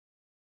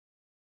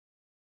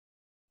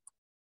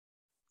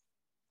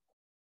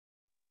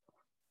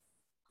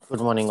Good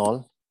morning,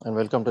 all, and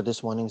welcome to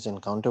this morning's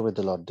Encounter with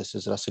the Lord. This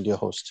is Russell, your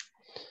host.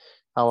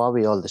 How are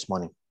we all this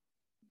morning?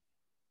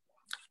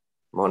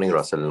 Morning,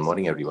 Russell.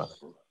 Morning, everyone.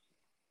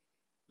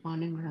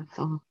 Morning,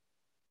 Russell.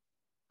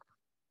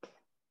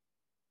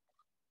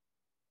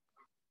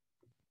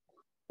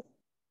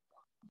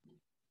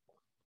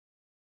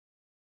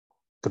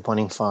 Good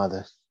morning,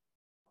 Father.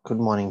 Good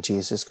morning,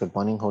 Jesus. Good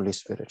morning, Holy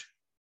Spirit.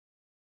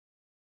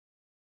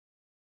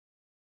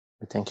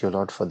 We thank you,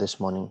 Lord, for this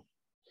morning,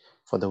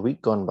 for the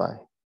week gone by,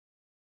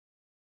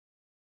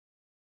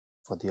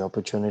 for the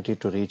opportunity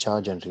to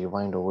recharge and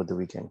rewind over the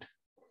weekend,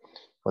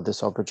 for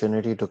this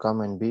opportunity to come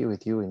and be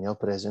with you in your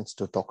presence,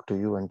 to talk to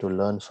you and to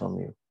learn from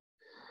you,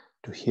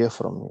 to hear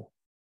from you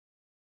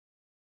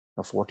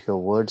of what your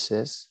word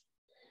says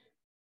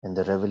and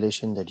the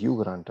revelation that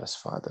you grant us,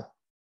 Father.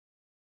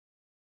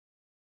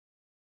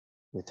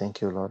 We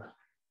thank you, Lord,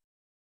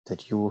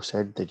 that you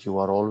said that you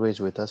are always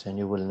with us and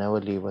you will never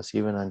leave us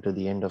even unto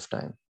the end of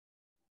time.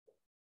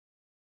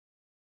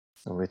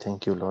 And we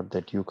thank you, Lord,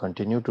 that you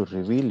continue to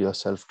reveal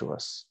yourself to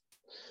us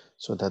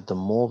so that the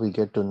more we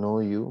get to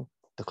know you,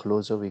 the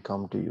closer we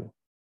come to you,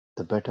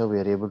 the better we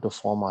are able to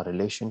form our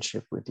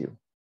relationship with you,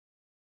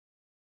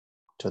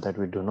 so that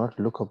we do not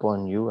look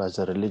upon you as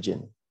a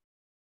religion,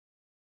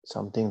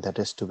 something that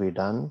is to be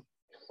done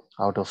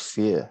out of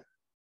fear,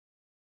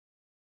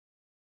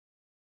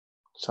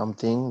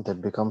 something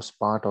that becomes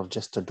part of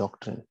just a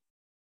doctrine.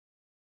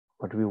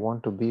 But we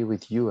want to be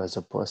with you as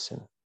a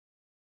person,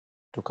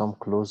 to come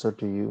closer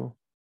to you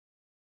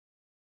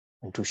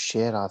and to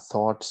share our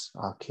thoughts,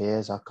 our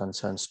cares, our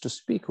concerns, to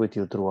speak with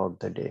you throughout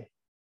the day,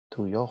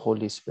 through your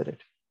Holy Spirit.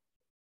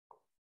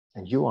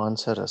 And you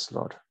answer us,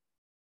 Lord.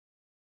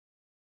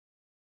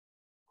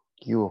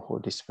 You,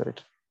 Holy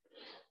Spirit,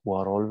 who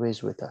are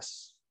always with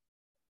us.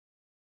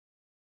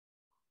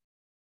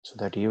 So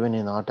that even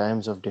in our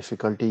times of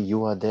difficulty,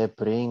 you are there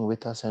praying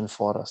with us and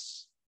for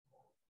us.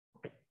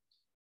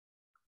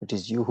 It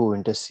is you who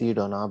intercede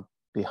on our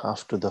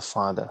behalf to the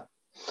Father.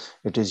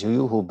 It is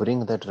you who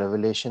bring that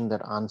revelation,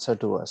 that answer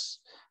to us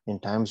in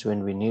times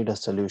when we need a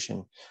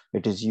solution.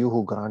 It is you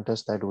who grant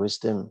us that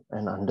wisdom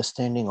and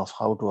understanding of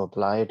how to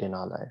apply it in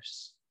our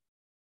lives.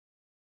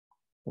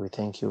 We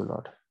thank you,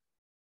 Lord.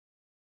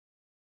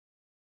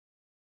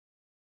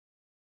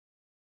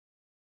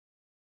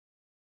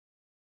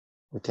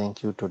 We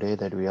thank you today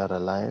that we are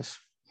alive,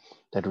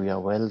 that we are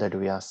well, that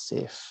we are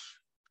safe.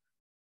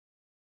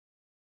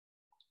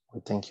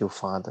 We thank you,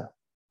 Father,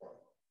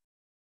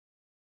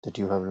 that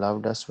you have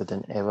loved us with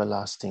an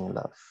everlasting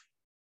love.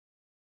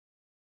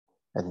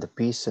 And the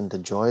peace and the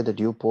joy that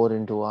you pour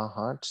into our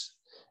hearts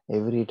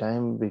every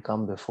time we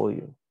come before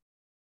you,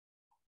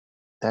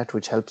 that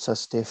which helps us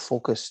stay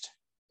focused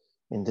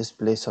in this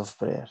place of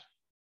prayer,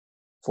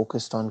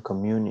 focused on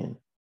communion,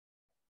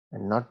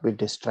 and not be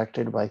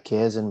distracted by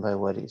cares and by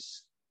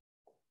worries.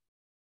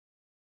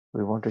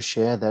 We want to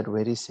share that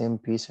very same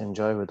peace and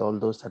joy with all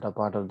those that are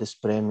part of this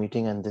prayer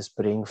meeting and this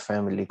praying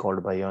family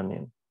called by your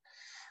name.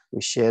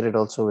 We share it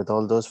also with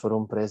all those for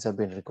whom prayers have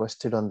been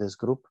requested on this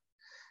group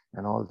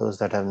and all those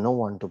that have no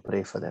one to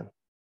pray for them.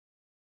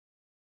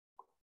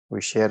 We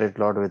share it,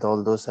 Lord, with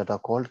all those that are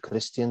called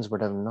Christians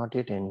but have not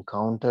yet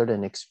encountered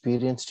and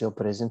experienced your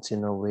presence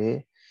in a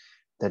way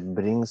that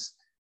brings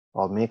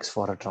or makes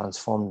for a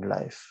transformed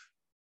life.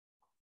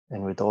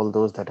 And with all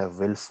those that have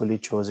willfully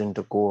chosen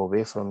to go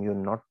away from you,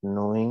 not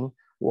knowing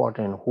what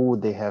and who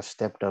they have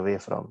stepped away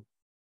from.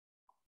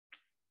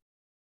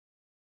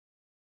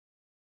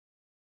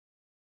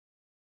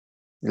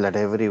 Let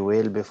every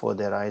veil before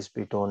their eyes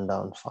be torn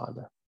down,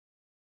 Father.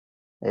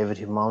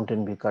 Every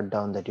mountain be cut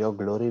down, that your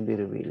glory be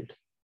revealed,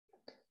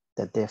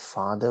 that their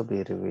Father be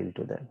revealed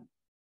to them,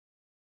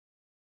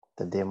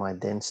 that they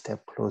might then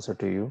step closer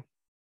to you,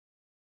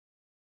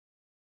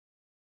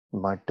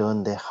 might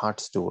turn their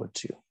hearts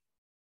towards you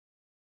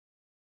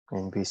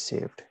and be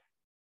saved.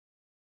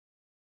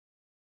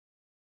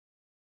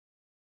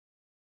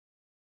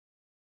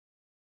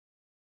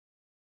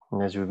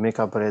 And as we make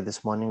our prayer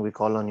this morning, we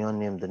call on your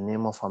name, the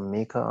name of our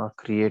Maker, our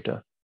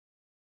Creator,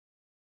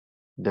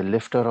 the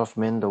lifter of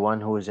men, the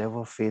one who is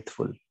ever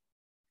faithful,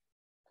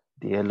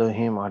 the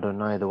Elohim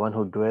Adonai, the one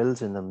who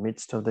dwells in the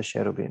midst of the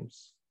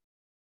cherubims,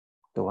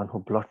 the one who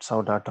blots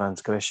out our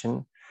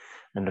transgression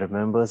and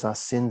remembers our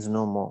sins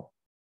no more,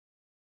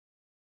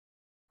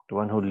 the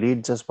one who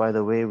leads us by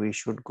the way we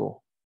should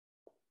go,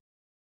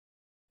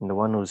 and the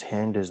one whose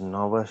hand is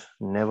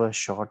never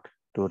short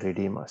to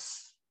redeem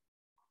us,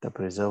 the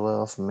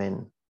preserver of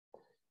men,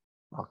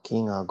 our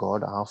King, our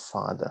God, our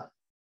Father.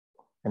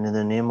 And in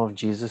the name of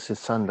Jesus, his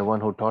Son, the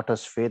one who taught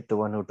us faith, the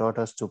one who taught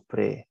us to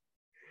pray,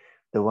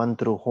 the one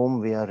through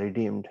whom we are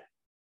redeemed.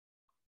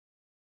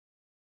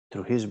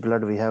 Through his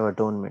blood we have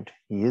atonement.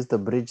 He is the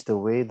bridge, the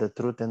way, the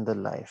truth, and the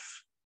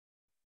life.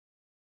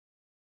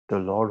 The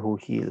Lord who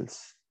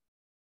heals.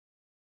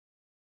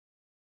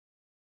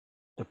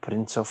 The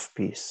Prince of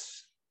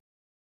Peace.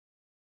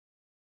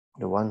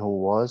 The one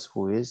who was,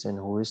 who is, and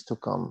who is to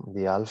come.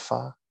 The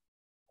Alpha,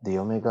 the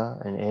Omega,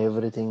 and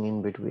everything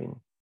in between.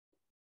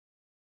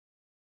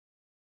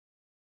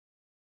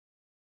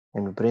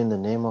 And we pray in the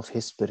name of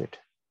His Spirit,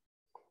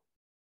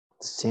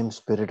 the same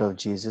Spirit of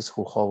Jesus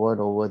who hovered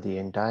over the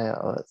entire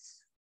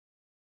earth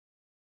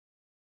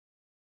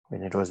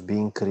when it was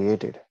being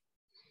created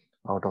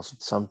out of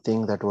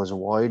something that was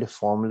void,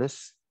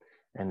 formless,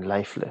 and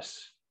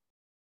lifeless,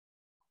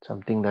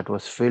 something that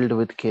was filled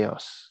with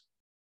chaos.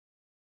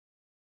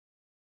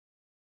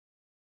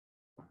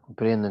 We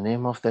pray in the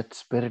name of that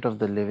Spirit of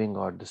the living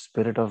God, the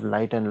Spirit of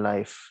light and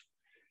life,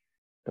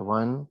 the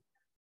one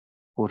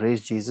who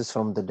raised Jesus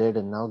from the dead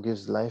and now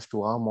gives life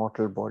to our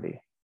mortal body,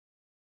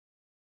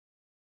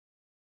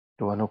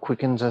 the one who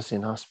quickens us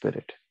in our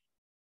spirit,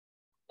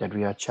 that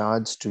we are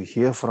charged to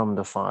hear from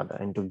the Father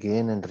and to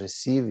gain and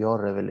receive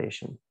your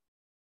revelation,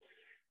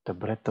 the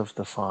breath of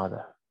the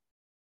Father,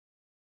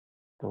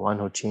 the one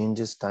who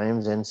changes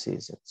times and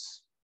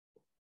seasons.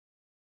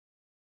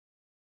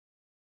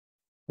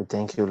 We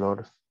thank you,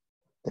 Lord,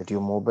 that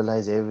you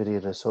mobilize every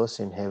resource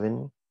in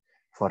heaven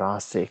for our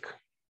sake,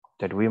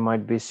 that we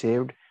might be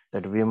saved,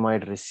 that we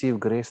might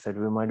receive grace, that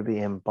we might be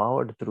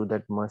empowered through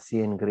that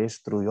mercy and grace,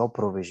 through your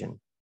provision,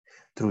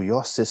 through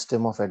your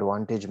system of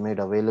advantage made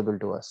available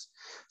to us,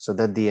 so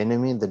that the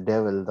enemy, the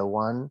devil, the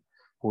one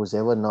who is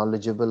ever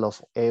knowledgeable of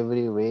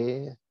every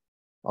way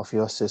of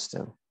your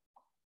system,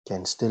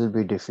 can still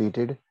be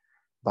defeated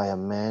by a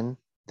man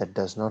that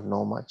does not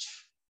know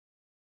much.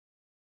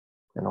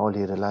 And all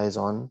he relies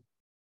on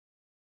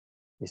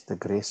is the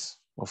grace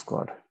of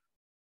God.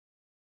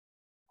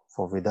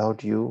 For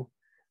without you,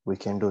 we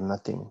can do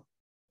nothing.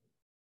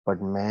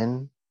 But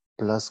man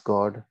plus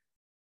God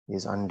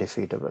is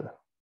undefeatable.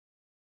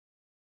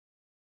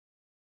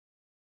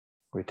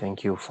 We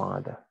thank you,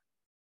 Father.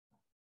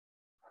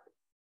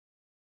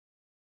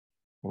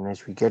 And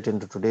as we get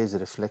into today's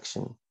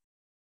reflection,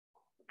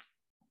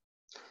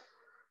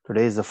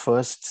 today is the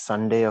first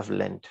Sunday of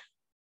Lent,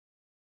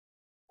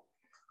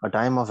 a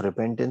time of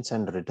repentance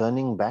and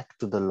returning back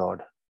to the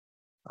Lord,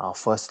 our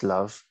first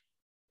love,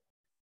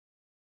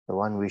 the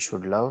one we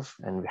should love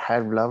and we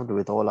have loved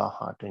with all our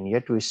heart, and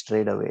yet we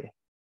strayed away.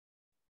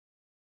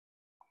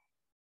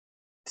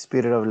 The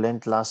period of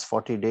Lent lasts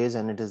 40 days,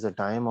 and it is a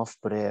time of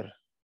prayer,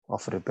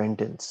 of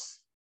repentance,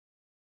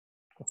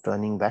 of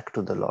turning back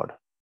to the Lord.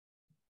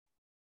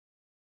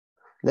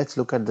 Let's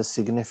look at the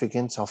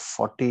significance of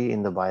 40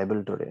 in the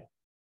Bible today.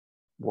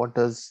 What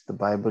does the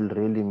Bible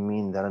really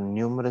mean? There are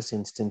numerous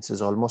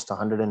instances, almost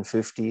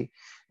 150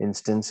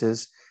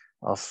 instances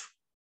of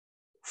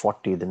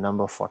 40, the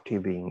number 40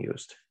 being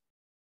used.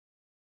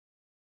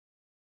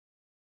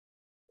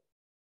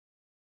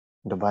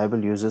 The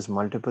Bible uses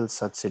multiple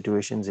such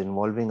situations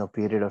involving a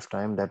period of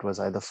time that was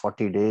either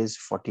 40 days,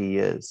 40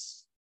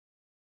 years.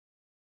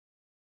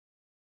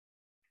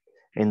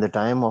 In the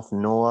time of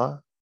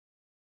Noah,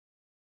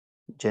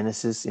 in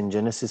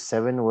Genesis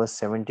 7 verse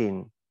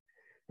 17,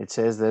 it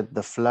says that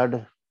the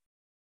flood,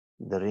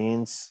 the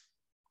rains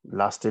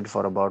lasted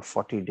for about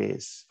 40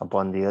 days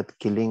upon the earth,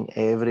 killing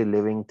every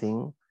living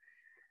thing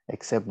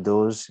except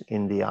those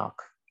in the ark.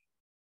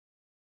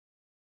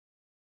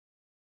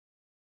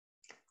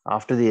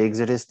 After the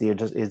Exodus, the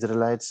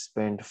Israelites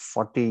spent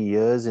 40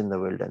 years in the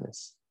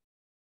wilderness.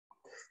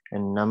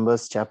 And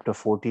Numbers chapter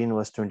 14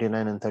 verse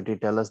 29 and 30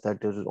 tell us that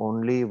it was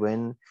only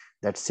when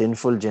that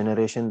sinful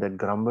generation that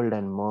grumbled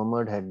and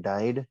murmured had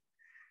died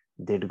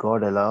did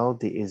God allow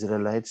the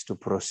Israelites to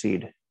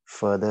proceed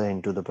further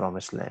into the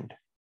promised land.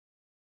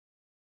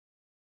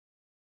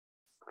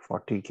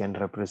 40 can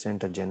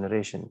represent a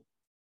generation.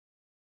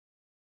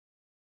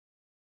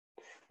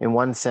 In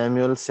 1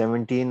 Samuel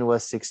 17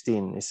 verse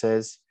 16, it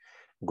says,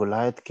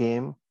 Goliath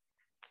came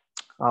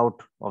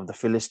out of the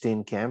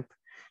Philistine camp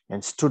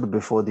and stood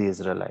before the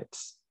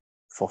Israelites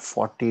for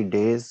 40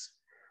 days,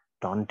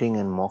 taunting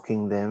and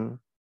mocking them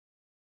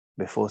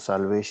before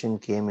salvation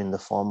came in the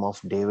form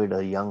of David,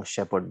 a young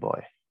shepherd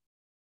boy.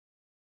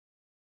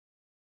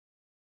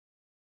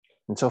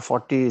 And so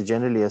 40 is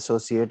generally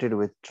associated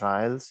with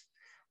trials,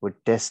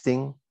 with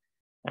testing,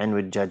 and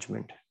with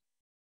judgment.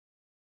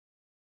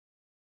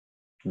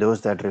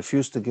 Those that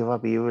refuse to give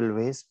up evil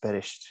ways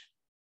perished.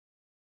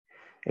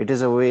 It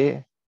is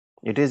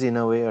in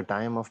a way a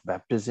time of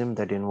baptism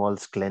that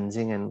involves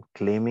cleansing and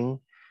claiming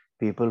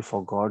people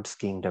for God's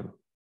kingdom.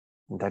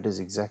 That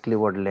is exactly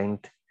what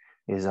Lent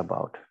is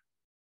about.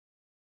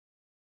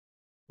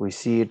 We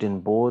see it in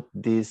both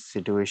these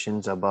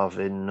situations above,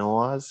 in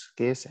Noah's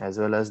case as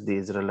well as the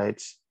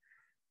Israelites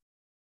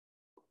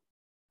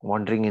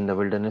wandering in the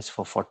wilderness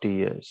for 40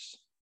 years.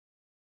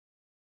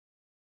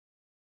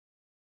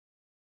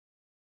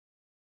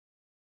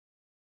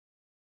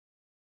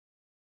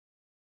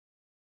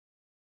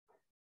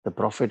 The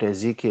prophet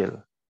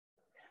Ezekiel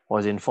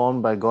was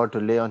informed by God to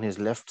lay on his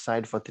left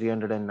side for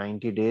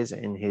 390 days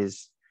and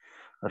his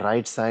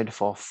right side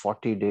for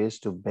 40 days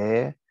to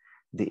bear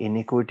the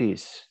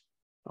iniquities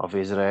of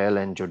Israel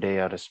and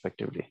Judea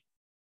respectively.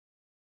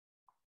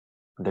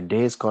 The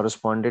days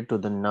corresponded to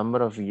the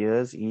number of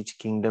years each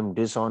kingdom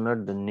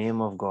dishonored the name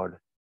of God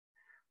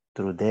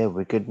through their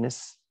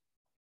wickedness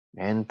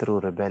and through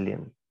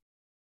rebellion.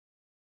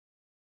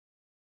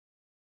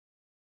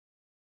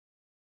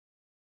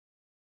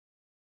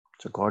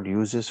 So God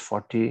uses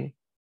 40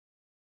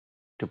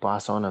 to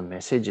pass on a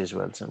message as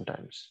well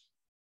sometimes.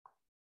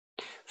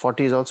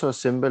 40 is also a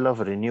symbol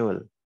of renewal.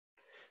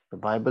 The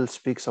Bible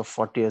speaks of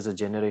 40 as a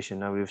generation.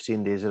 Now we've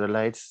seen the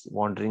Israelites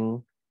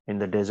wandering in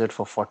the desert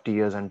for 40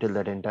 years until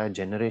that entire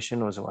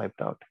generation was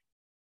wiped out.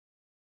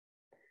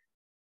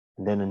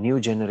 And then a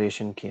new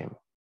generation came.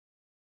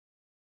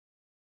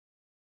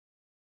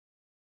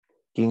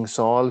 King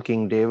Saul,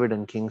 King David,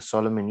 and King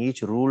Solomon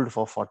each ruled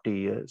for 40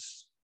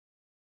 years.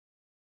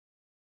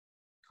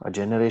 A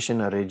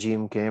generation, a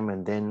regime came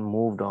and then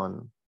moved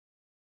on,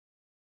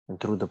 and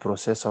through the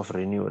process of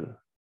renewal.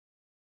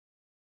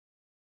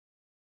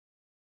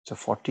 So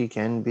 40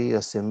 can be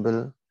a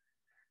symbol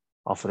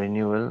of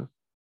renewal,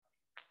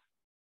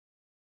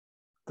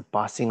 the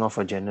passing of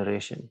a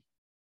generation,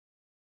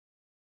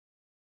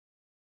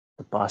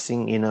 the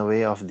passing in a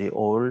way of the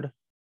old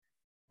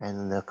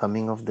and the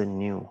coming of the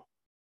new.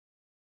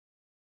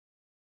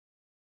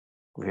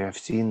 We have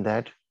seen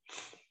that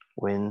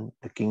when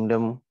the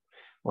kingdom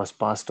was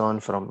passed on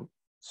from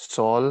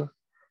Saul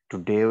to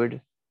David,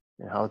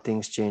 and how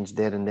things changed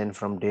there, and then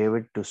from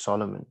David to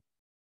Solomon.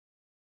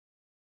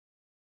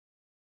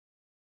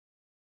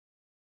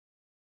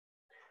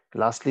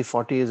 Lastly,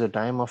 40 is a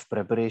time of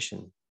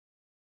preparation.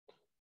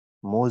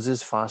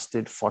 Moses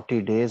fasted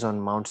 40 days on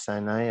Mount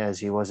Sinai as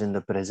he was in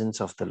the presence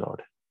of the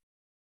Lord.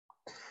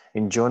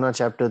 In Jonah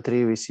chapter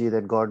 3, we see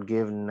that God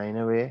gave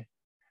Nineveh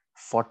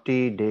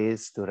 40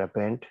 days to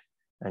repent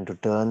and to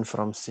turn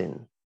from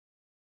sin.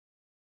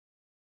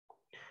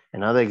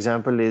 Another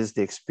example is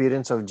the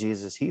experience of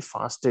Jesus. He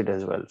fasted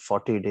as well,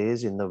 40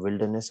 days in the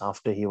wilderness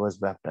after he was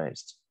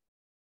baptized.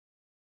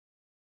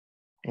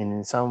 And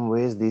in some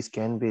ways, these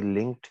can be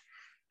linked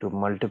to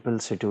multiple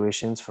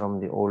situations from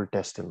the Old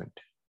Testament.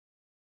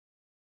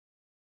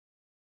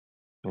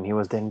 And he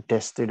was then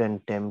tested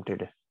and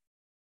tempted.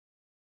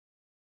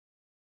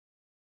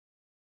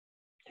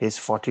 His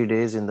 40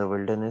 days in the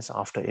wilderness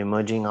after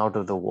emerging out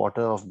of the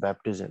water of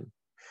baptism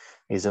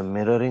is a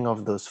mirroring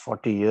of those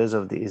 40 years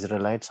of the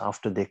Israelites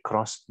after they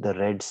crossed the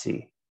Red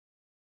Sea.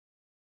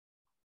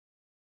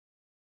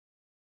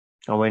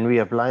 Now, when we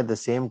apply the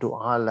same to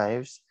our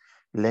lives,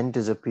 Lent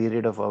is a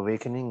period of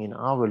awakening in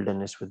our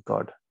wilderness with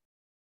God,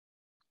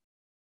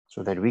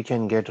 so that we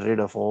can get rid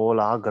of all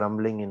our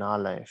grumbling in our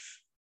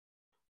life,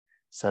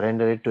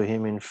 surrender it to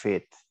Him in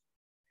faith,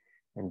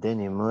 and then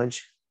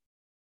emerge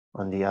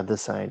on the other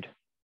side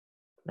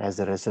as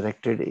the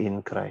resurrected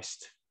in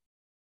Christ.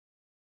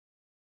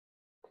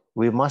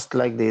 We must,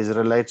 like the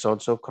Israelites,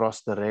 also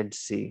cross the Red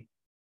Sea.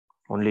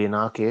 Only in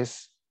our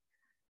case,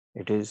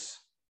 it is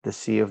the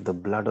sea of the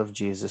blood of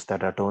Jesus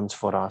that atones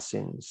for our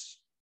sins.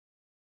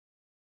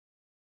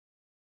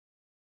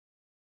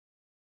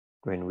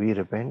 When we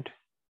repent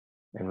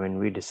and when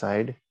we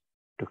decide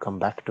to come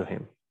back to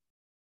Him,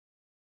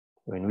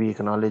 when we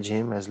acknowledge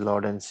Him as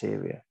Lord and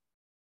Savior.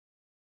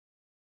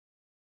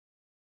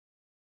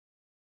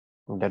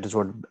 That is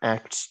what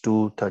Acts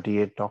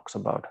 2:38 talks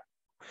about.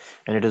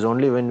 And it is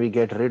only when we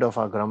get rid of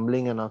our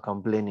grumbling and our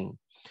complaining,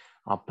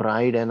 our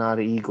pride and our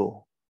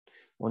ego,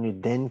 only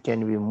then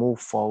can we move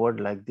forward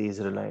like the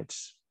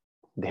Israelites.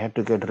 They had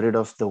to get rid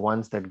of the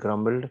ones that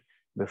grumbled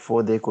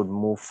before they could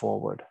move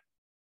forward.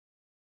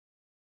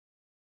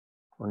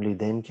 Only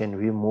then can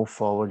we move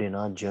forward in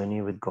our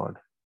journey with God.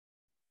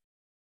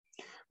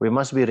 We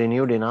must be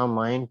renewed in our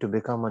mind to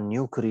become a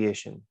new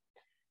creation.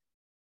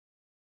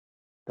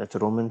 That's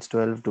Romans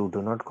 12:2.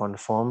 Do not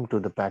conform to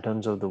the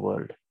patterns of the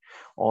world.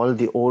 All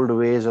the old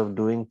ways of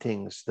doing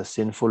things, the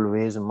sinful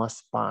ways,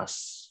 must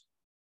pass.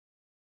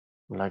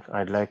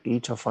 I'd like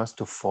each of us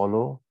to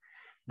follow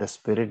the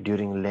Spirit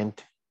during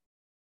Lent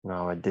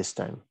now at this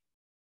time.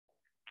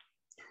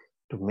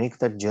 To make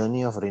that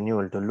journey of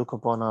renewal, to look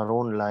upon our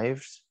own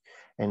lives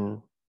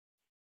and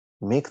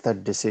make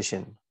that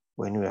decision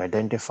when we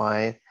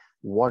identify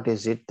what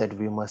is it that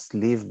we must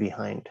leave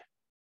behind,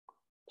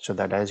 so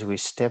that as we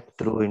step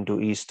through into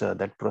Easter,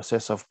 that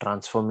process of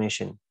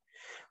transformation,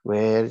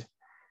 where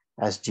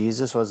as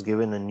Jesus was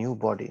given a new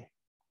body,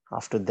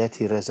 after death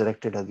He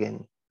resurrected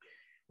again,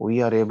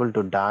 we are able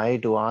to die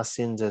to our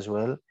sins as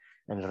well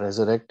and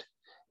resurrect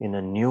in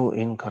a new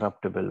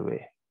incorruptible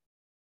way.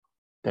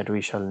 That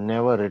we shall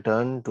never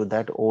return to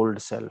that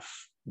old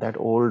self. That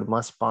old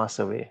must pass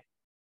away.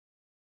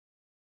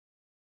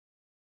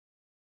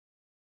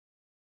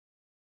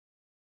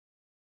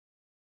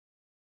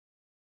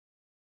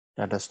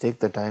 Let us take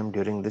the time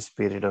during this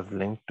period of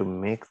Lent to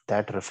make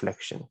that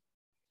reflection.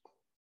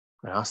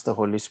 And ask the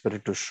Holy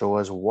Spirit to show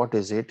us what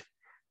is it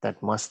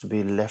that must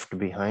be left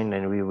behind,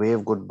 and we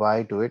wave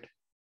goodbye to it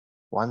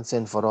once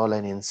and for all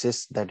and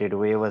insist that it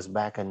wave us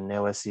back and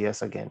never see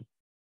us again.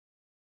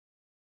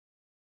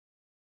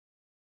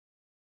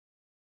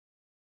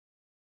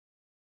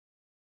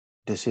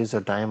 This is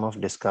a time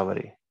of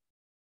discovery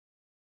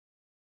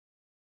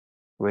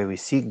where we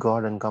seek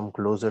God and come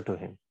closer to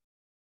Him.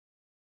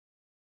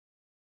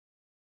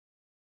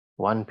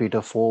 1 Peter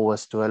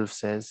 4:12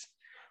 says,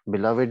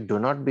 Beloved, do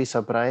not be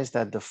surprised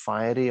at the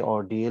fiery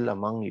ordeal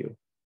among you,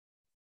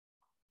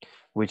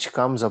 which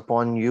comes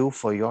upon you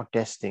for your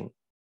testing,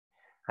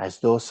 as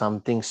though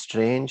something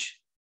strange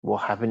were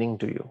happening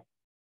to you.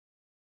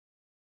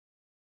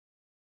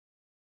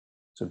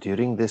 So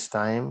during this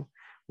time,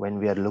 when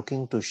we are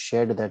looking to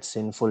shed that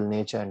sinful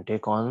nature and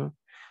take on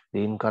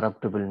the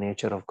incorruptible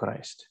nature of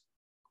Christ,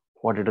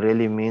 what it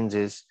really means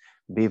is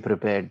be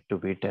prepared to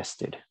be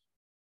tested.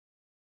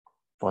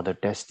 For the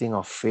testing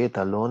of faith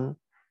alone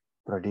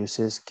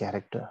produces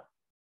character.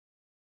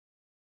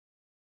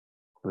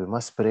 We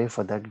must pray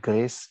for that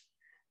grace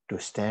to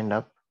stand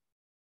up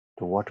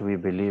to what we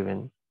believe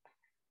in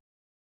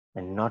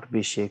and not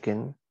be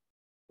shaken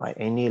by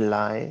any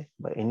lie,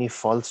 by any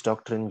false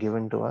doctrine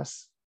given to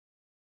us,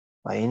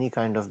 by any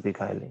kind of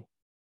beguiling.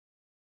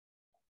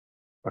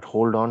 But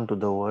hold on to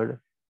the word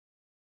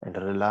and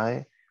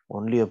rely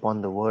only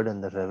upon the word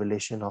and the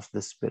revelation of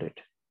the Spirit.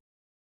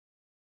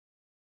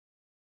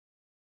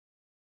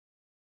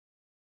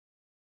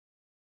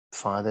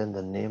 Father, in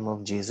the name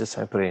of Jesus,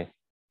 I pray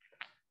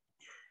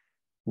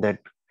that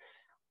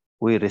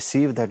we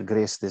receive that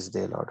grace this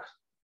day, Lord.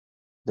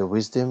 The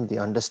wisdom, the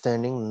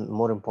understanding,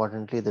 more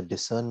importantly, the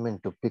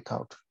discernment to pick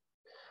out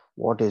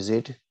what is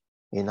it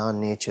in our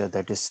nature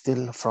that is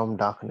still from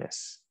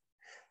darkness,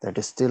 that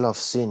is still of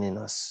sin in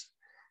us,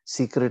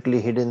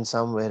 secretly hidden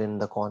somewhere in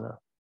the corner,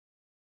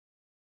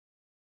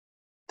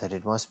 that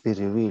it must be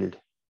revealed,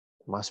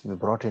 must be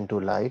brought into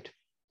light,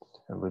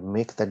 and we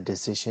make that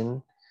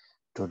decision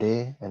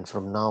today and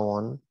from now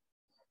on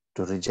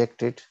to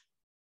reject it,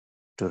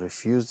 to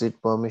refuse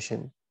it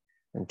permission,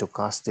 and to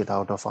cast it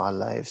out of our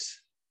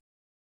lives,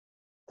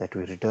 that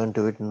we return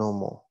to it no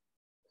more,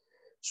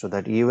 so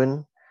that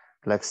even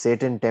like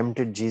Satan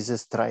tempted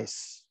Jesus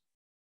thrice,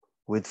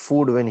 with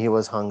food when he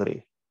was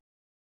hungry,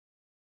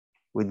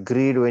 with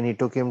greed when he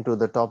took him to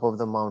the top of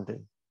the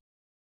mountain,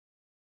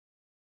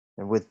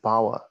 and with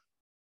power,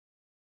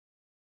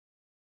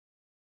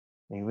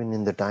 even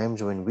in the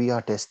times when we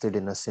are tested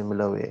in a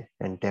similar way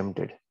and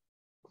tempted,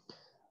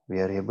 we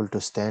are able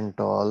to stand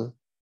tall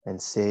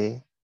and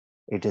say,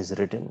 it is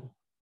written.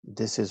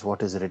 This is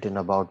what is written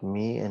about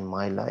me and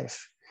my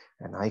life.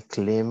 And I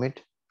claim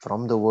it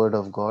from the word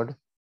of God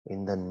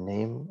in the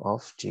name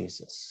of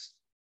Jesus.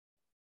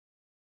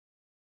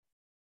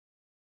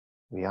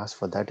 We ask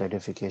for that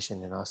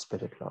edification in our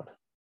spirit, Lord.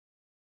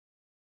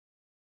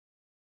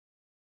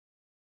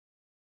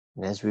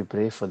 And as we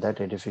pray for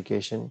that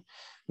edification,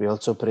 we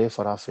also pray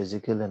for our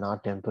physical and our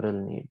temporal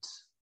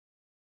needs.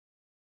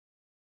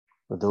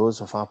 For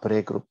those of our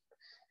prayer group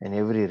and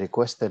every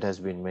request that has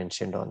been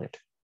mentioned on it.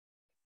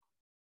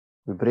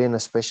 We pray in a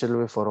special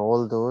way for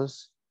all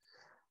those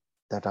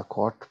that are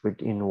caught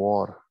in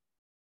war.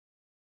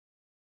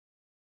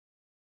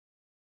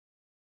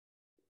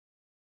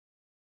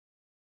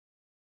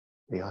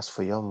 We ask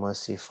for your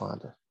mercy,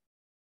 Father.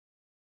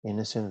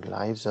 Innocent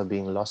lives are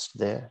being lost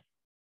there.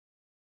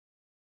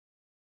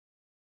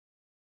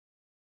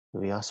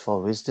 We ask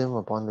for wisdom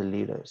upon the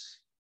leaders,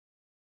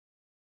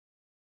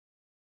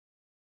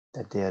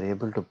 that they are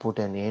able to put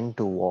an end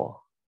to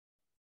war,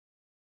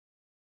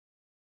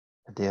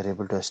 that they are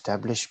able to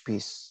establish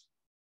peace.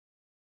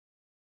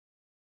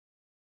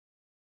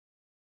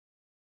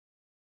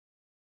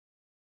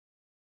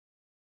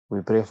 We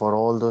pray for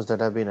all those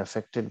that have been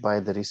affected by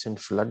the recent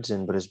floods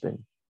in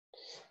Brisbane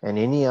and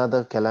any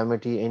other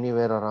calamity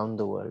anywhere around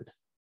the world.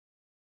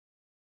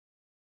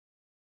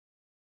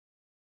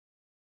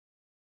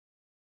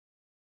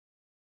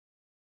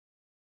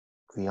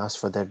 We ask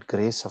for that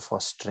grace of our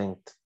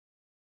strength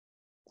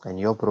and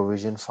your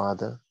provision,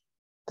 Father,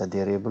 that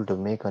they are able to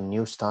make a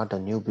new start, a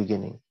new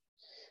beginning,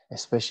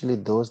 especially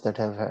those that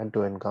have had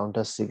to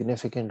encounter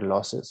significant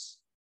losses.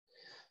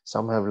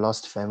 Some have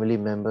lost family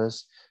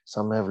members,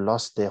 some have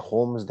lost their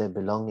homes, their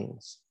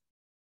belongings.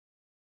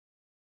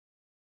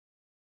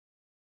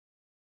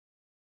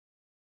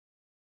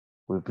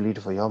 We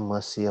plead for your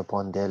mercy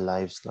upon their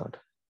lives, Lord.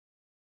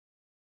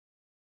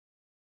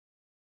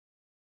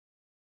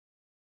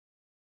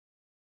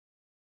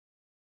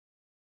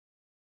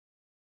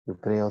 We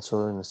pray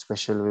also in a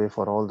special way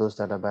for all those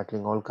that are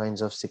battling all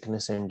kinds of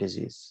sickness and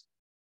disease,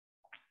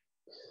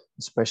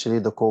 especially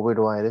the COVID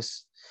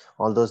virus,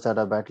 all those that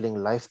are battling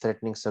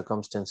life-threatening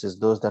circumstances,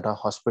 those that are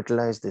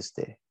hospitalized this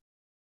day.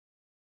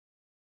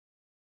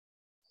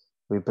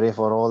 We pray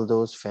for all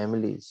those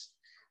families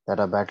that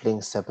are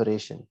battling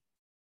separation,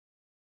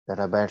 that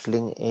are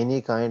battling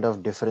any kind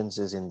of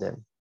differences in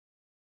them,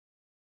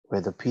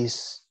 where the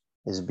peace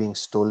is being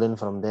stolen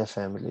from their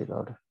family,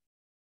 Lord.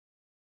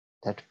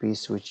 That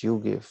peace which you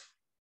give,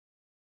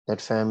 that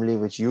family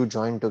which you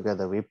join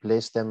together, we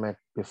place them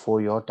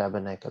before your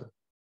tabernacle.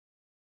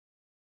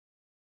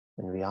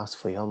 And we ask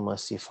for your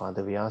mercy,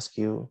 Father. We ask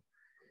you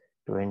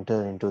to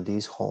enter into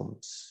these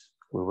homes.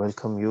 We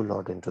welcome you,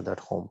 Lord, into that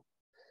home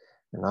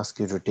and ask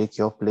you to take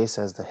your place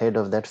as the head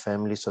of that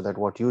family, so that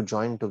what you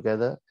join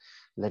together,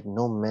 let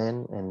no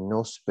man and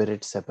no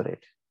spirit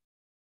separate.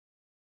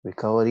 We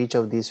cover each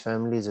of these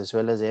families as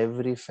well as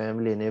every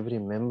family and every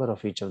member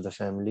of each of the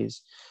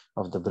families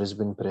of the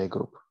Brisbane Prayer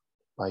Group.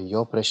 By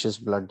your precious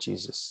blood,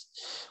 Jesus,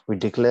 we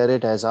declare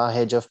it as our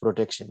hedge of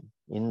protection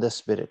in the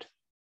Spirit.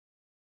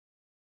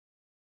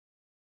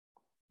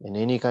 In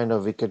any kind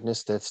of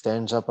wickedness that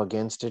stands up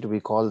against it,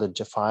 we call the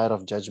fire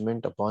of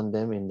judgment upon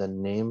them in the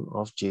name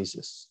of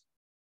Jesus.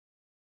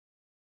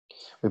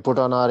 We put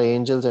on our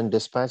angels and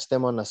dispatch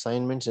them on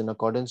assignments in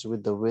accordance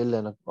with the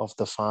will of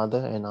the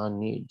Father and our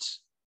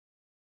needs.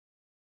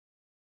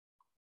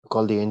 We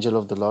call the angel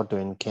of the Lord to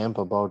encamp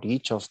about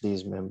each of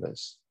these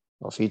members,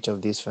 of each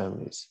of these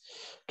families,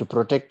 to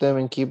protect them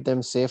and keep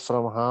them safe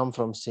from harm,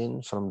 from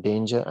sin, from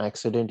danger,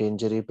 accident,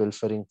 injury,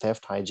 pilfering,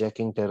 theft,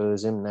 hijacking,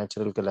 terrorism,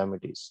 natural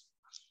calamities.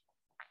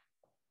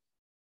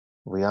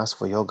 We ask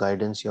for your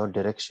guidance, your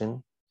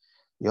direction,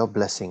 your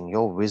blessing,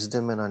 your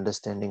wisdom and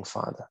understanding,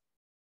 Father,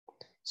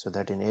 so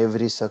that in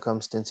every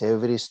circumstance,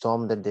 every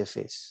storm that they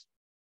face,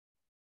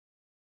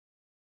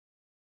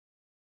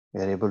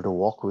 they are able to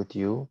walk with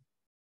you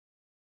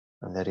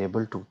and they're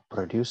able to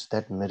produce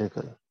that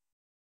miracle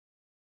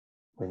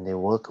when they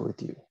work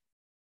with you.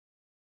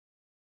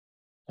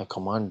 I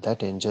command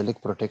that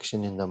angelic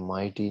protection in the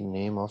mighty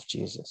name of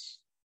Jesus.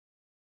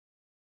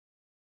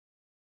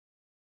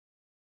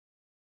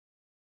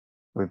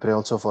 We pray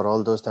also for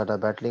all those that are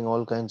battling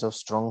all kinds of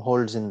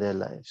strongholds in their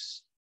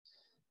lives.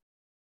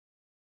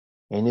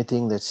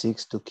 Anything that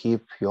seeks to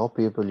keep your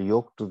people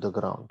yoked to the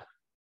ground,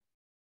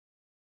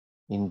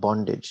 in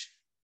bondage,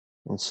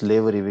 in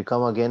slavery, we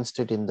come against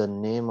it in the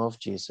name of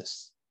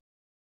Jesus.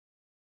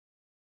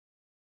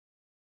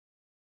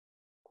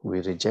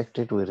 We reject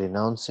it, we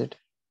renounce it.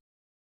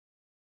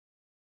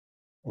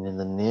 And in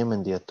the name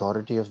and the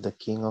authority of the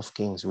King of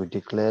Kings, we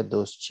declare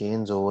those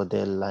chains over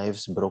their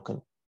lives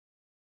broken.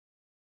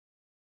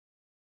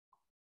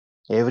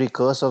 Every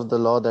curse of the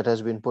law that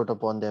has been put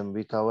upon them,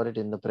 we cover it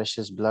in the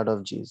precious blood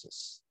of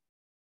Jesus.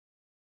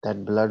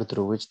 That blood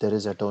through which there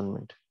is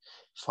atonement.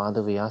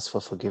 Father, we ask for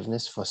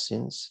forgiveness for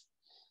sins.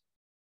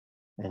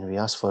 And we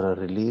ask for a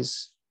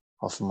release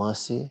of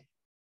mercy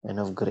and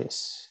of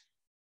grace,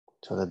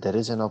 so that there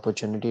is an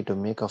opportunity to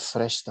make a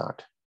fresh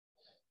start,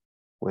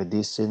 where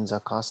these sins are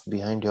cast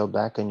behind your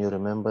back and you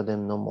remember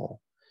them no more.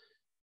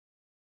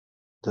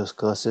 Those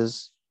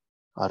curses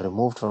are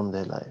removed from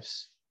their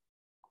lives.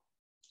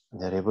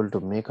 They're able to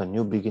make a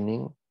new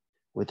beginning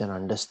with an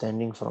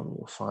understanding from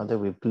you. Father,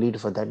 we plead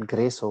for that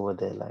grace over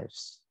their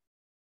lives.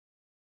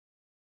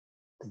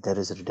 That there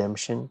is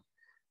redemption,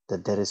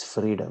 that there is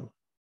freedom.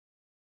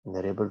 And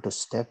they're able to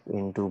step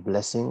into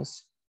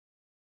blessings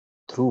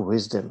through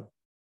wisdom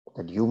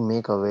that you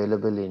make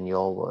available in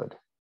your word.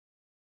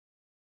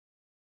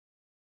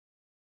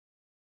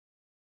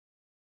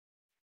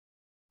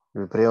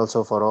 We pray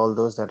also for all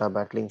those that are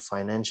battling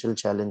financial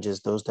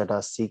challenges, those that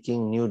are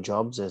seeking new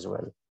jobs as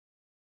well.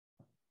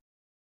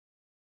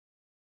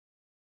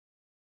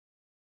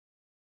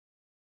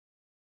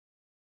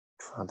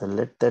 Father,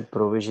 let that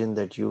provision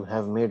that you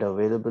have made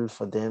available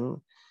for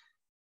them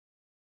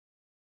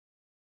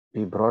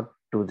be brought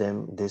to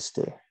them this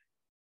day.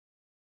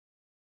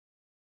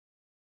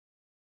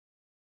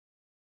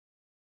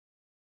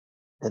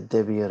 Let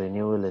there be a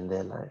renewal in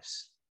their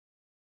lives.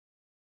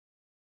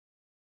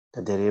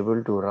 That they're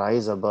able to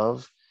rise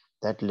above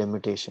that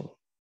limitation,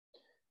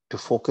 to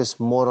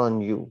focus more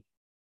on you.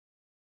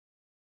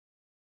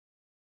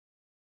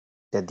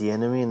 That the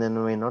enemy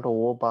then may not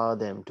overpower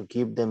them, to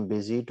keep them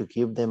busy, to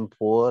keep them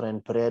poor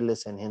and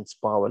prayerless and hence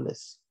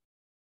powerless.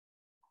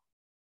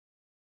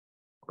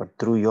 But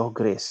through your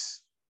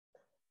grace,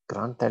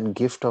 grant that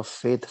gift of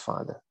faith,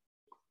 Father,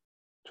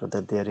 so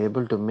that they are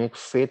able to make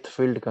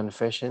faith-filled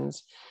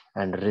confessions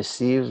and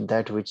receive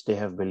that which they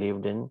have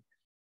believed in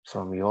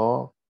from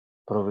your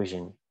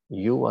provision.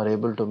 You are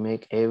able to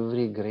make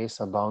every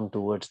grace abound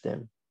towards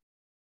them.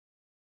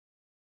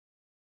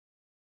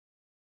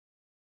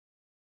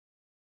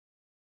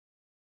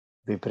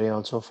 We pray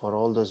also for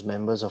all those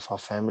members of our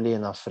family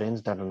and our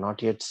friends that are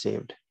not yet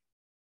saved.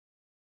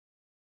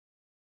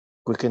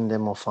 Quicken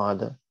them, O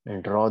Father,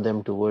 and draw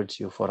them towards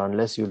you, for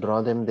unless you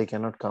draw them, they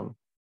cannot come.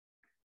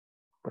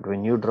 But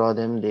when you draw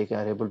them, they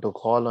are able to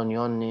call on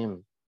your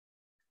name.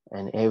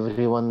 And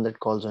everyone that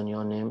calls on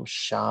your name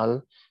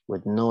shall,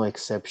 with no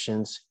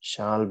exceptions,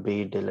 shall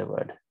be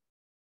delivered.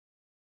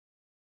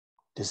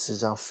 This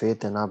is our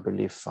faith and our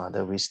belief,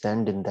 Father. We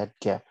stand in that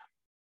gap.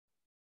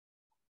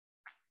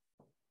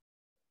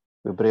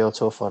 We pray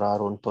also for our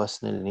own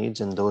personal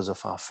needs and those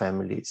of our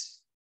families.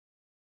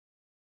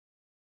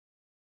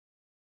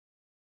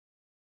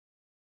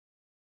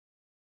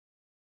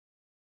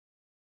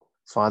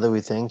 Father,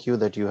 we thank you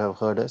that you have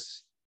heard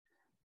us,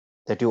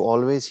 that you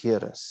always hear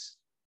us.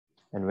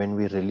 And when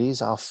we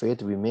release our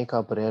faith, we make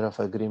our prayer of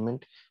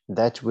agreement,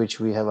 that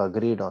which we have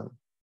agreed on.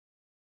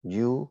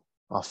 You,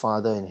 our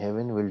Father in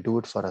heaven, will do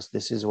it for us.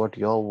 This is what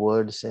your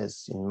word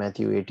says in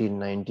Matthew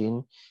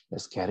 18:19,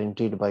 as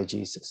guaranteed by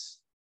Jesus.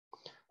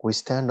 We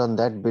stand on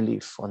that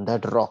belief, on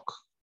that rock,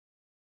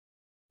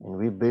 and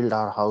we build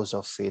our house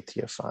of faith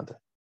here, Father.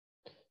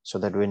 So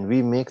that when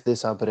we make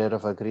this our prayer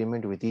of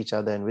agreement with each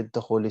other and with the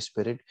Holy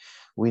Spirit,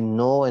 we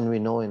know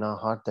in our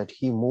heart that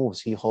He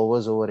moves, He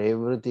hovers over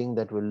everything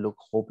that will look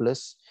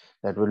hopeless,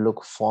 that will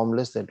look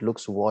formless, that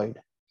looks void,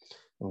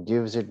 and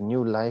gives it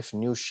new life,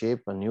 new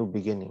shape, a new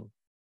beginning,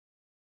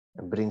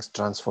 and brings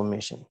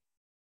transformation.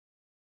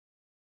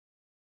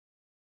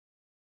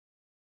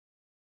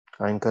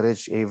 I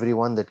encourage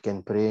everyone that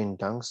can pray in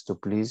tongues to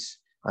please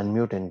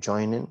unmute and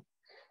join in.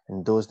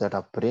 And those that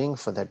are praying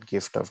for that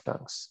gift of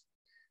tongues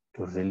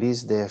to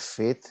release their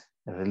faith,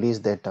 release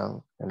their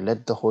tongue, and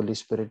let the Holy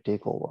Spirit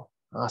take over.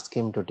 Ask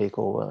Him to take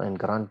over and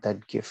grant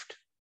that gift.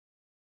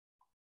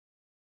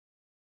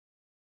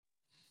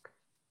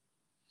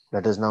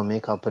 Let us now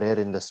make our prayer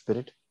in the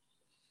Spirit.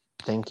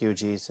 Thank you,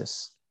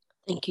 Jesus.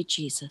 Thank you,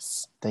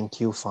 Jesus. Thank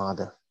you,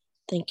 Father.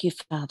 Thank you,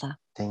 Father.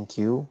 Thank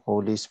you,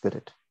 Holy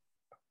Spirit.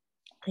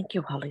 Thank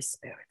you, Holy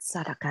Spirit.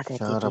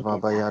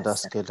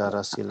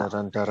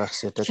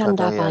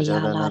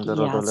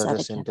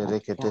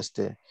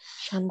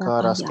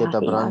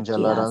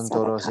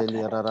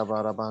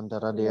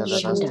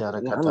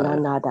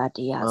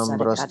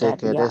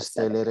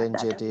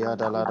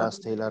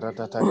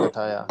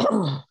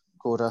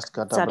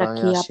 Kuraska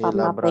Braya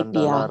Shela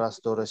Branda Lara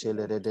Stora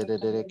Shele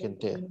de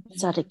Kente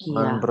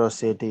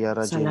Manbroseti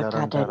Arajila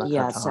Randara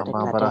Kata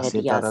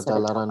Mambrasita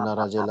Radalaranda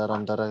Rajela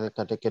Randara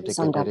Katekete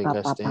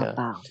Castea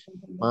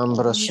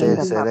Mambrose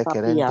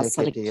Serekerente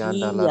Keti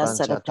and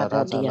Larancha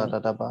Tarata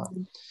Ladaba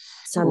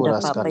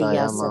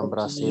Uraskataya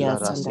Mambrasila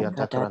Rasia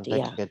Takranta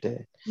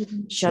Kete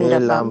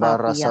Shelamba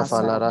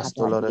Rasafala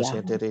Rastolore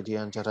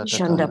Sheteridi and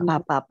Jarataya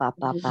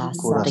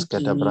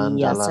Kuraskata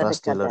Branda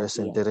Larastila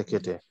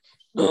Resenterekete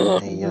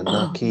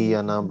Yanaki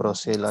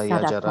Yanambrosela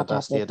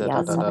Yajarada Steda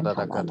Kata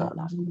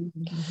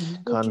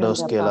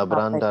Kandos Kela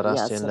Branda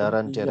Rasen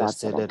Larante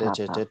Restele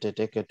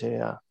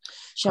Teketea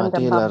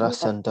Kadila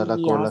Rasantala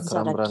Kola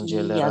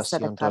Crambrangele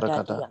Rasian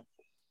Torakata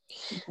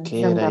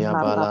Kera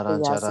Yabala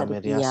Ranjara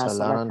Media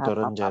Salaran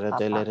Toranjara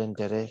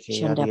Delerentere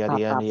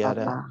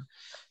Yara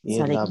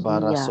Ila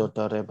bara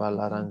sotore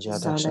balaranja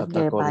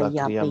shata kola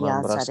kriya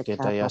mambras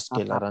keta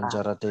yaskela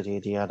ranjara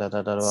teridia da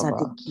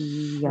baba.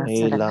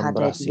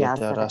 Ilambra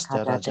sieta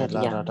rasta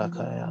rajala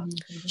radakaya.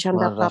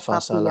 Manrafa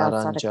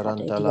salaran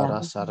charantala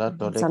rasara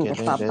tole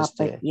kene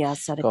reste.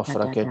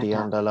 Kofra keti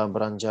andala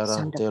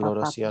branjaran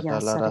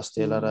telorosiata la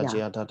rastela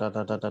rajiata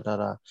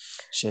da.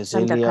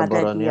 Shezilia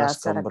boronias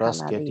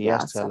kambras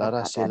ketias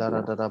salara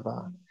silara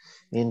da.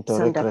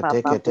 Intore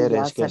krete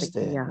teres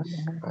keste.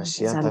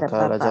 Asiata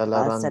kala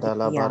jala randa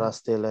la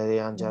barastela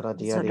anjara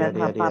dia.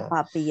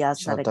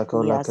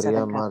 Shatakola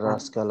kriya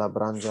maraska la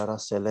branjara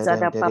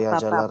seleren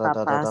jala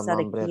rada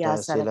mambreta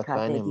sila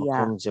kaini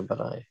mukum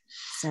jibarai.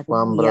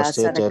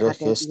 Mambrose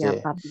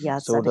terekeste.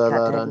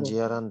 Sodala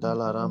ranjiaranda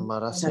la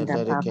ramara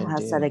selere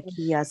kente.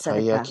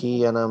 Kayaki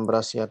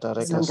yanambrasia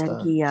tarekasta.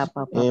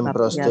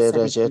 Improste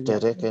rejete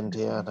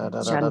rekentia da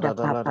ranjara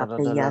la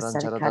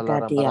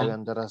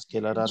rambarayandara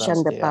skila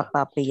rastia.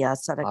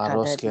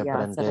 Aroske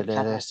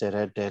prendere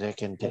seredere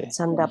kente.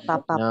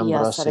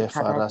 Nambrose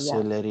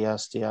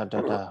farasileriastia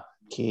dada.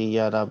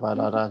 Kiyara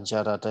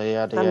balaranjara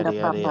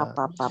yada.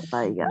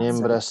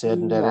 Nimbra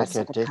sendere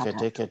kete.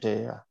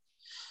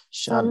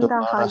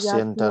 Shadubara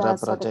sientara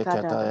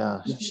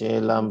pratekataya.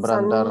 Shelam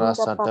brandara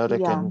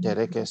satareken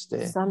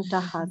terekeste.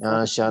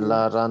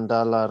 Shala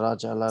randa la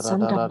raja la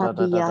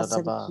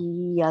rada.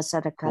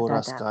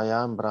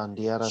 Kuraskayam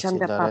brandiara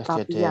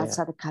silarekete.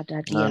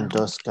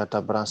 Nandos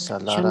katabrasa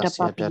lara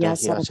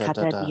siaterehia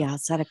shatata.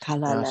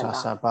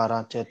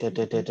 Sasabara tete.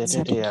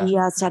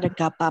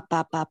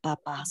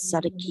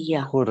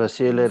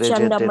 Kurasile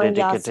rejete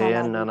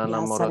rediketeya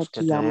nanana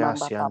morosketeya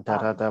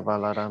siantarada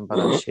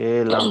balarambara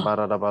shelam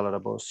barada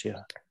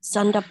balarabosia.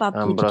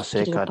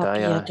 Ambrose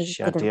kataya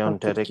shation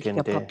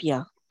terekente.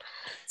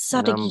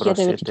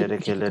 Nambrose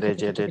terekele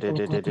rejete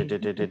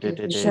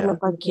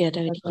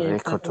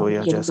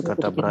Rekotoya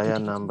jaskata braya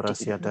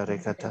nambrasia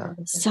terekata.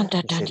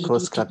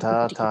 Shekos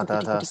kata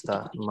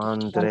tadasta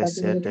mandre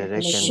sete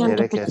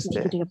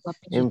rekenterekeste.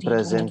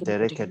 Impresente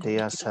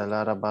reketea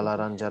salara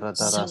balaranjara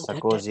dara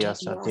sakozia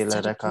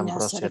satila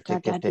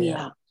recambrosete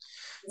ketea.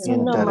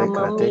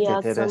 Interrecrate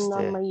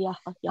ketereste.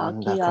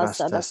 Anda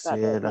crasta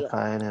sela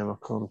kaene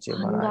makumti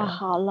baraya.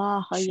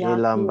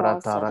 Shilambra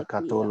tara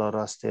katula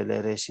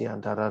rastele reshi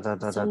antara da.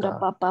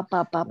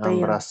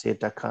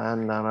 Nambrasita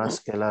kan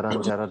namaskela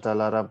ranjara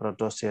dalara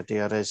protosieti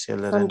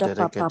aresele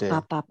renterekete.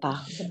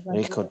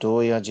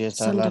 Rikotoya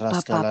jeta la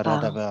raskala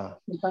radaba.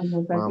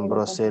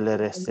 Mambrosele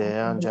reste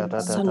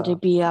anjara dada.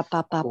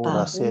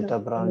 Ura seta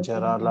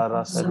branjara la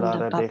rasela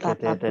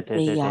redekete.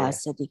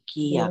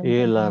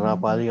 Ila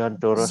rabalian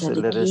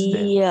torosele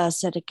reste.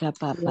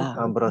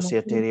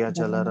 Ambrosieteria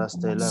jala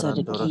rastela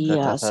rantora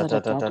kata.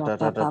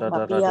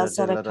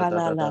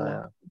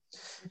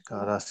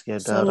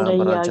 Karasketa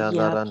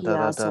rambrajala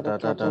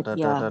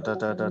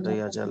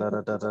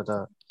rantara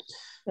da.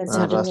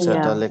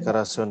 Raseta le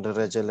carasun de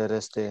regele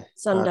reste.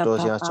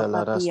 Adoja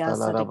chala rasta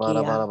la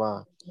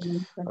baraba.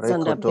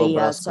 Recoto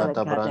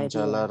brascata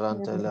brancha la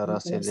rante la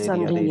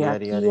raseleria.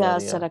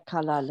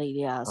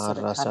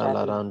 Arrasa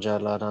la ranja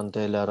la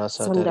rante la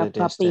rasa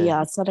teredeste.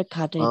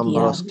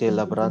 Ambroske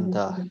la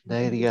branta.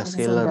 Nairia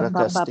skela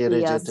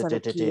rakastere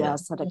jetetetea.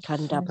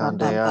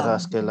 Kandea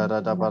raske la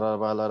rada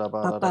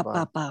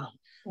baraba.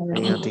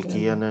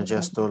 Ayatikiana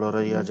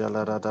Jastolora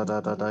Yajalara da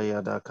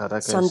Yada Sanda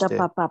Karakeste.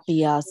 papa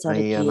pia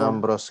sarakia.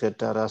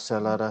 Ayanambrosketara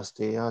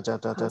Salarasti Sandia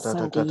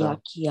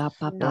Ajata. kia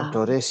papa.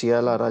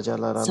 Toresia la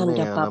Rajalarane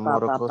Sanda papa papa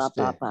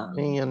Anamorocoste. papa.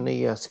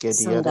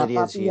 Yaniaskedia Sanda papia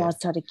Deriasia.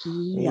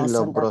 sarakia Ilo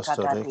sanda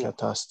Brosto kadadia.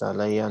 Recatasta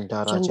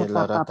Layandara Shanda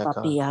papa Jelarataka.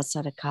 papia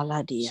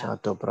sarakaladia.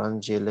 Sato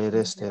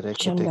Brangilereste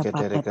Shanda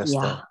papa Reketeketerekasta.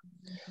 pia.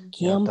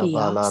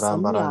 Kiambia Yatabala sanya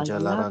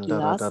Rambaranjala ya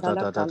kia Randa.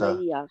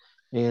 sarakaladia.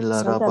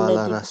 Ila Sanda Rabala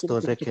ledi Rasto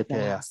kidikidikida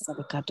Reketea.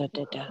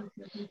 sarakadada.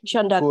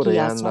 Shanda kia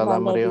Kurianda sala ledia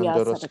Lamriandoros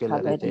sarakadadia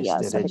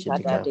Kelereteste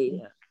Rechitica.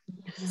 sarakadadia.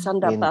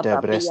 Sanda papa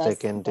pia Intebreste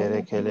Kentere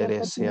sarakia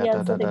Keleresia katia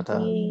Dada.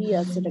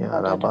 sarakia sarakadada.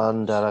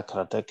 Yarabandara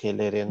Krata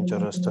Kelerian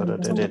Jorostoro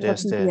Sanda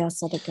Deste. papia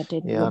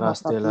sarakadadia papa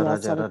Yarastela pia Raja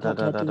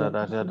sarakadadia.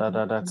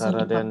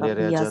 Sanda papa Karadenderia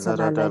pia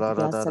salaladia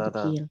Jala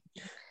sarakia.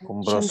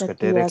 Cumbros Shanda Ketere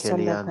kia sanda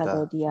Kelianta.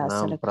 kadadia Nam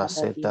sarakadadia.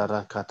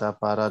 Prasetara Kata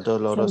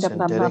Paradoloros Shanda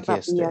papa papia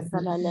Enterekeste.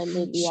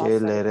 salaladia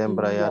Shele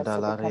Rembraya sarakia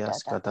Dalarias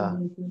sarakadada. Kata.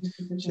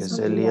 Sandia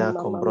Shezelia mama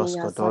mia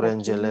Combrosco sarakia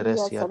Torengeleres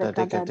sarakadadia.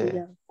 Yatadekate.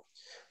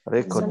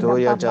 Sanda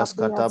Recotoya papa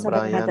pia Jaskata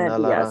Brian sarakadadia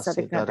Nalarasita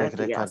sarakadadia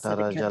Regrecatara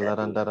sarakadadia.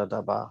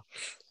 Jalarandaradaba.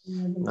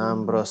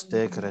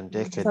 Nambroste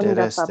Krendeke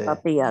Sanda papa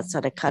Dereste. pia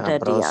sarakadadia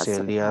Abrose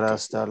sarakadadia.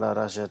 Liarasta la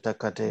Rajata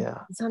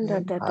Katea. Sanda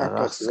da dia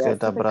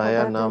Arasketa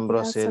Brian sarakadadia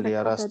Ambrose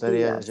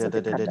Liarasteria sarakadadia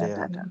Jedededea.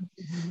 sarakadada.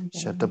 Sanda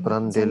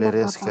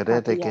Shataprandileres papa Kerete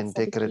papia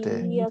Kentekrete.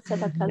 sarakia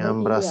sarakadadia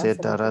Yambraseta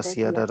sarakadadia.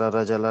 Rasia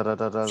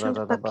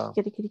Shanda papi Rajalaraba.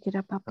 kiri kiri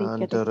kira papi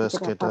kiri Antares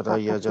kira Ketara papa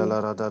papi. Yajala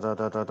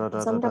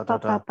Sanda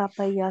papa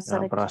papa ya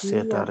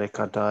Abraseta sarakia.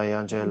 Recata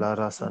Angela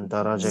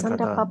Rasantara Sanda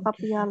Jekata. papa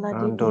pia la dia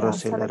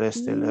Andoros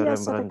Ilerestile sarakia Rembrandere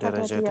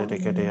sarakadadia.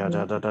 Jedekadea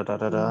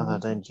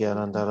Then Sanda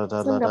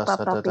Kiarandara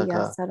papa pia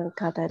Sataka.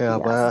 sarakadadia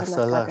Yabaya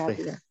Salafi.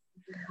 sanakadadia.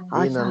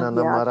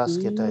 Inanana Ahaya kia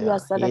Marasketaya.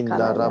 In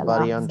la sarakala ya la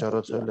Rabarian sarakia.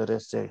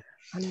 Jorotulereste.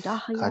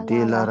 Andahaya la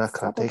Kadila la Rakate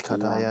sarakia.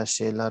 Kadaya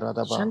Shela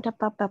Radaba. Shanda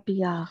papa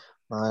pia.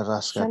 Shanda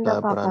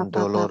Maraskata papa papa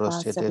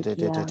Brandoloros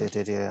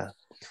sarakia.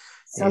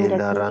 in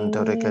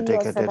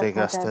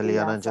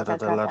Sandakia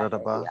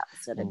sadakadadia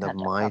the sadakada papa.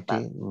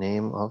 mighty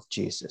name of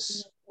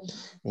Jesus.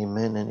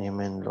 Amen and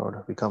amen,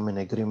 Lord. We come in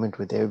agreement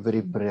with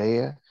every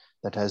prayer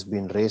that has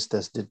been raised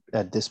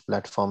at this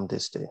platform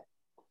this day.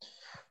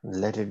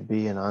 Let it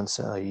be an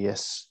answer, a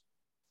yes,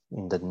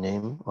 in the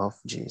name of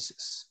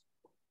Jesus.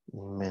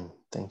 Amen.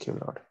 Thank you,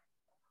 Lord.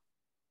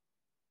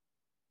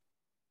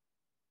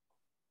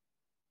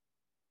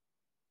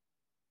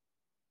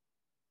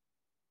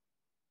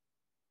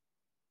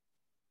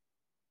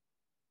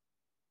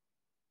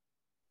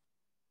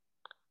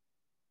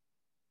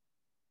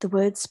 The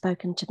words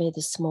spoken to me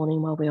this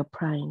morning while we were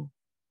praying.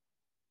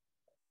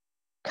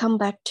 Come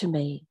back to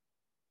me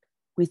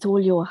with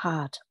all your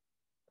heart,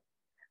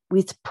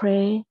 with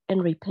prayer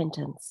and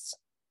repentance.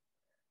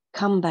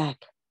 Come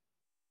back.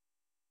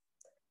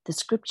 The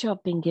scripture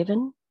I've been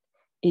given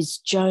is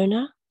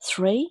Jonah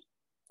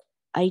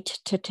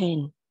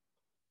 3:8-10.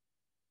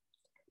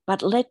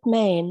 But let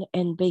man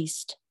and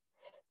beast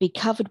be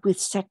covered with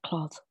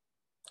sackcloth,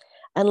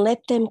 and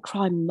let them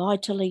cry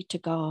mightily to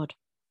God.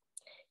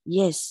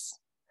 Yes,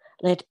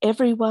 let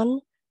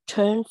everyone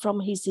turn from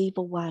his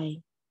evil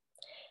way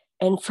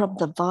and from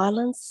the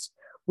violence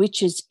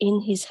which is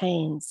in his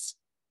hands.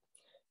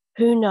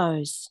 Who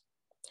knows?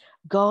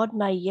 God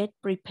may yet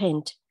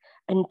repent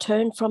and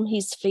turn from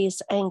his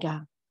fierce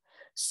anger,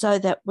 so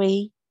that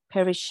we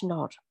perish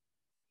not.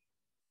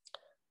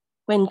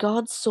 When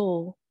God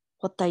saw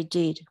what they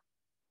did,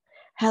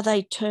 how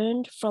they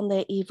turned from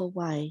their evil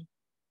way,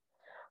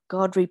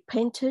 God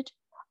repented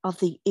of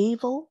the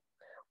evil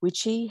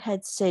which he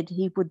had said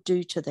he would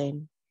do to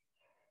them,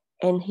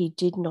 and he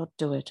did not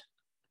do it.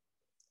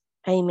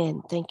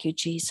 Amen. Thank you,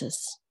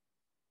 Jesus.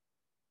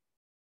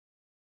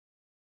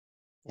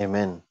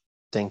 Amen.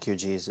 Thank you,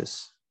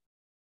 Jesus.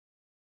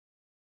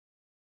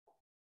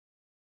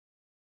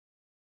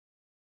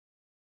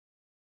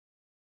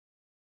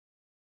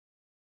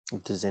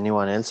 If there's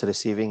anyone else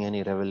receiving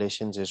any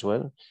revelations as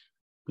well,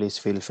 please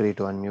feel free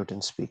to unmute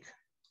and speak.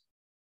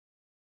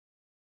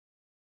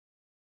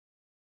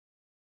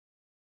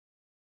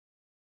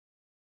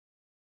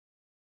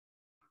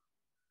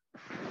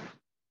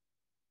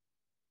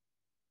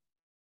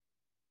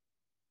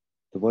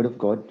 The word of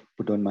God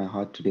put on my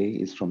heart today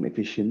is from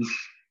Ephesians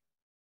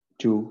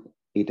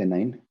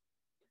 2:8-9.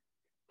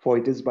 For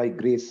it is by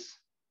grace,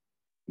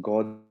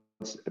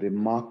 God's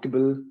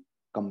remarkable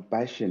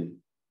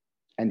compassion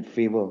and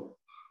favor,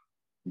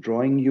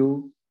 drawing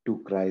you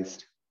to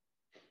Christ,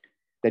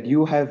 that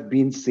you have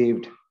been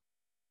saved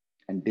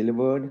and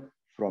delivered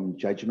from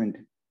judgment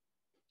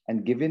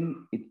and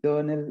given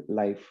eternal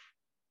life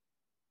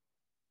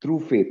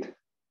through faith.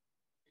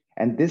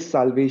 And this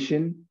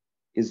salvation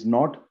is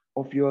not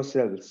of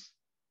yourselves,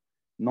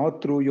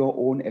 not through your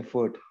own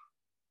effort,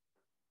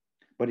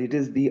 but it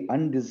is the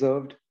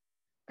undeserved,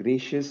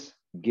 gracious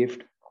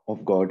gift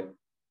of God,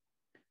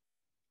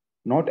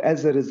 not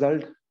as a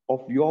result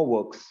of your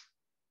works,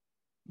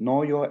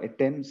 nor your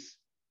attempts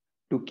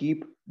to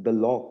keep the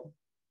law,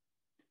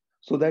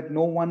 so that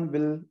no one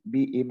will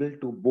be able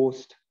to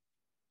boast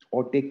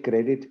or take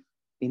credit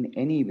in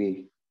any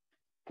way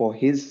for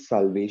his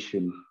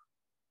salvation.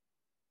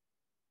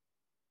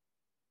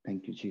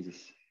 Thank you, Jesus.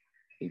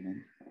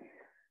 Amen.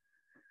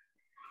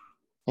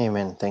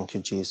 Amen. Thank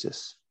you,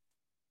 Jesus.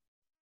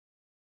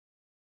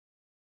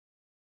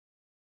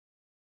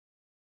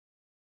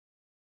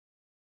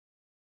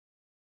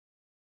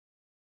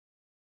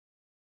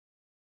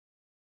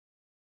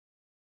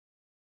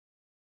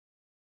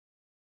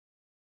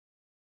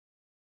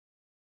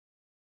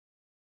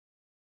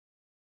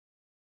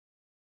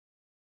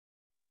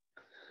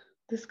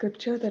 The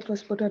scripture that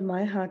was put on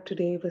my heart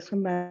today was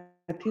from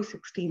Matthew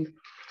 16,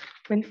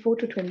 24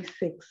 to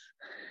 26.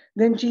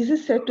 Then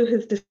Jesus said to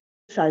his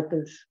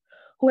disciples,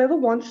 "Whoever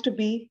wants to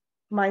be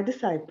my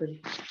disciple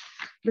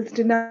must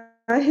deny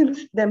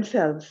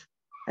themselves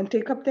and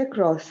take up their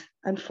cross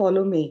and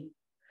follow me.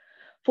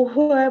 For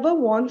whoever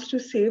wants to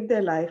save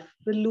their life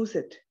will lose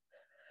it,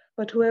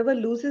 but whoever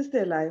loses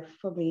their life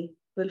for me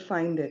will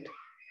find it.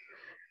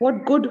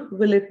 What good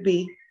will it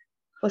be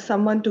for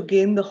someone to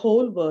gain the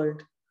whole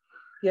world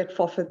yet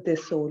forfeit their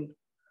soul?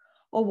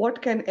 Or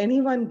what can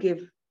anyone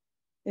give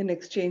in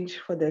exchange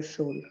for their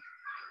soul?"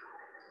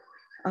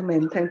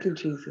 Amen. Thank you,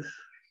 Jesus.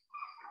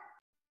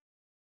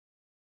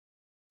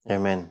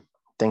 Amen.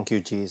 Thank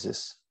you,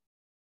 Jesus.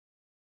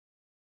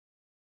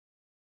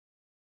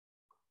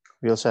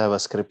 We also have a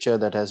scripture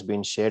that has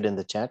been shared in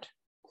the chat.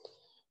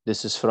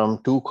 This is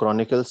from 2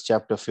 Chronicles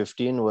chapter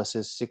 15,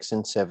 verses 6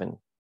 and 7,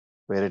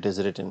 where it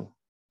is written,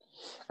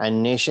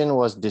 "And nation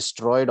was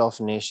destroyed of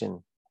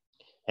nation,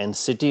 and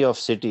city of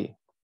city,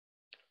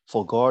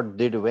 for God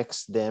did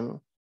vex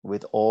them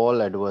with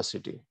all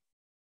adversity.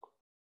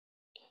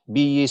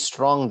 Be ye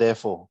strong,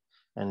 therefore,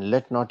 and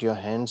let not your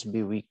hands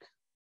be weak,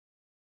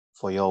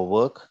 for your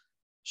work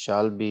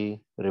shall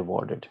be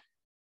rewarded."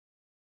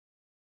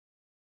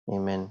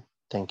 Amen.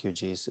 Thank you,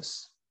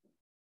 Jesus.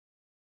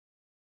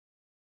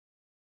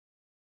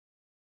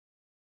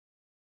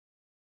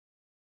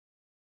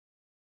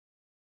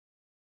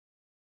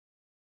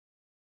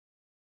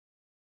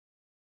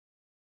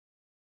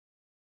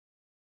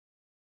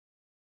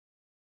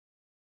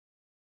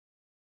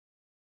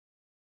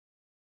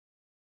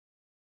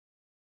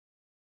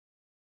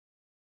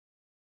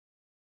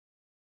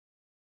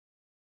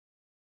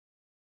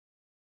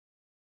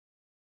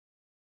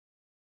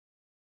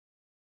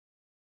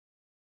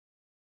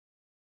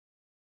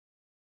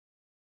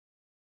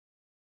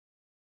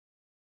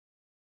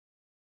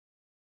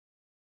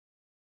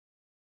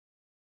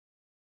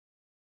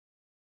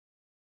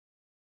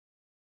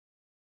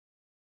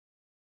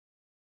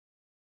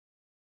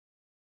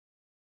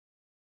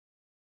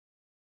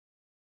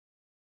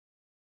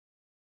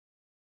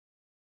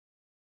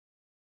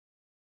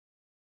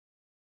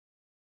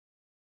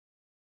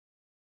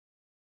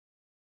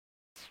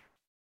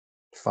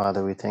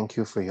 Father, we thank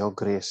you for your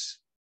grace,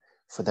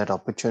 for that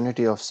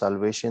opportunity of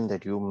salvation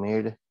that you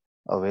made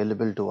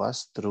available to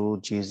us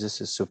through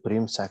Jesus'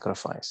 supreme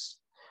sacrifice,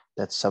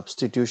 that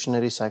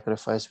substitutionary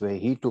sacrifice where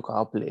he took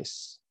our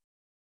place.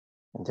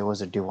 And there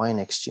was a divine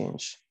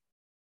exchange.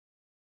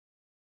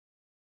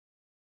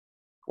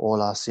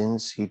 All our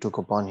sins he took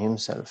upon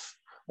himself.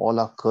 All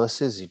our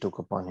curses he took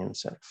upon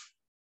himself.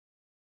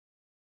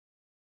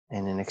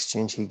 And in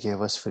exchange, he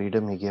gave us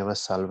freedom. He gave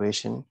us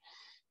salvation.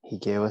 He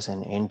gave us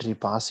an entry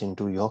pass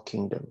into your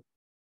kingdom.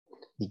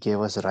 He gave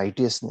us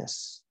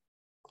righteousness,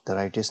 the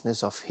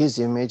righteousness of his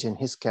image and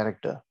his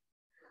character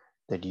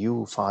that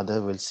you,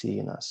 Father, will see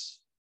in us.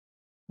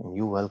 And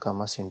you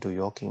welcome us into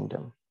your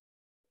kingdom,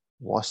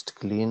 washed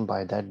clean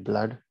by that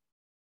blood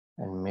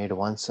and made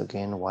once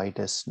again white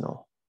as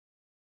snow.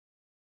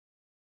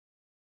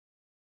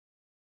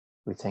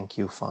 We thank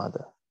you,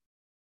 Father.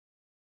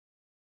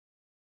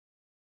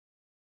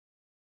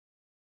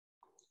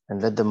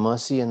 And let the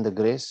mercy and the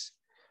grace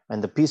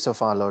and the peace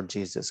of our Lord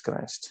Jesus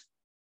Christ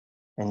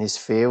and his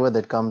favor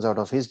that comes out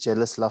of his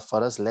jealous love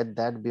for us, let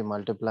that be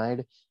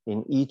multiplied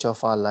in each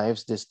of our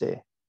lives this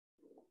day.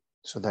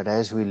 So that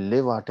as we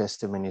live our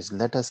testimonies,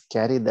 let us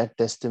carry that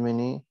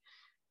testimony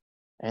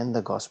and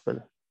the gospel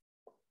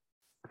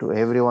to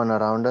everyone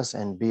around us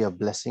and be a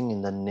blessing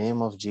in the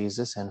name of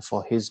Jesus and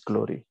for his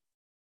glory.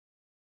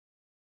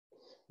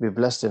 Be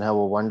blessed and have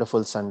a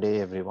wonderful Sunday,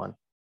 everyone.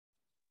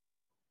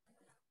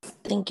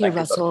 Thank you,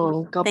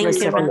 Russell. God Thank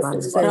bless you, everyone.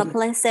 Russell. God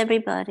bless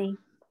everybody.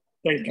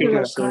 Thank you,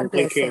 Russell. God Thank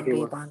bless you,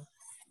 everyone. everyone.